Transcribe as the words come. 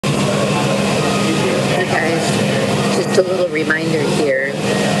Just a little reminder here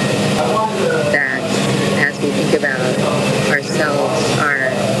that as we think about ourselves, our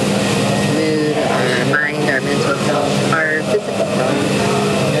mood, our mind, our mental health, our physical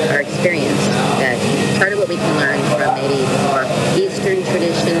health, our experience, that part of what we can learn from maybe more Eastern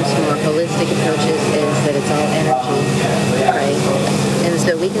traditions, more holistic approaches, is that it's all energy, right? And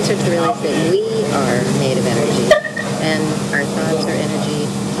so we can start to realize that we are made of energy, and our thoughts are energy,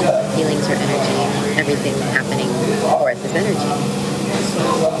 feelings are energy, everything happening for us is energy.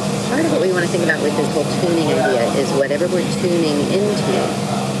 So part of what we want to think about with this whole tuning idea is whatever we're tuning into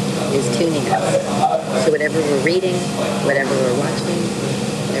is tuning us. So whatever we're reading, whatever we're watching,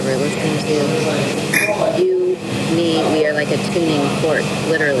 whatever we're listening to, you, me, we are like a tuning fork,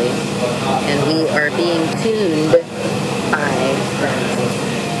 literally. And we are being tuned by that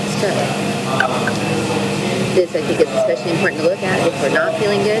stuff. This, I think, is especially important to look at if we're not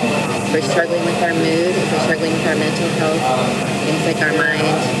feeling good, if we're struggling with our mood, if we're struggling with our mental health, things like our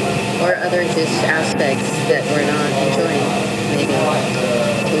mind, or other just aspects that we're not enjoying, maybe.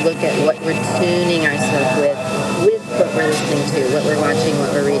 To look at what we're tuning ourselves with what we're listening to, what we're watching,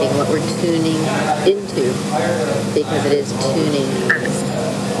 what we're reading, what we're tuning into, because it is tuning us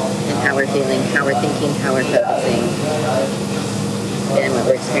and how we're feeling, how we're thinking, how we're focusing, and what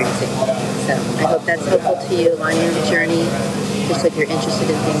we're experiencing. So I hope that's helpful to you along your journey, just if you're interested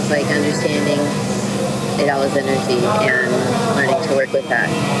in things like understanding it all is energy and learning to work with that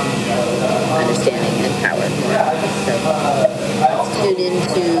understanding and power more. So let's tune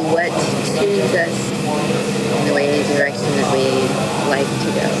into what tunes us in the way, direction that we like to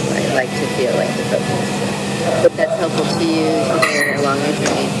go, right? Like to feel, like to focus. Hope that's helpful to you today along your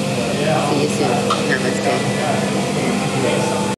journey. See you soon. Namaste.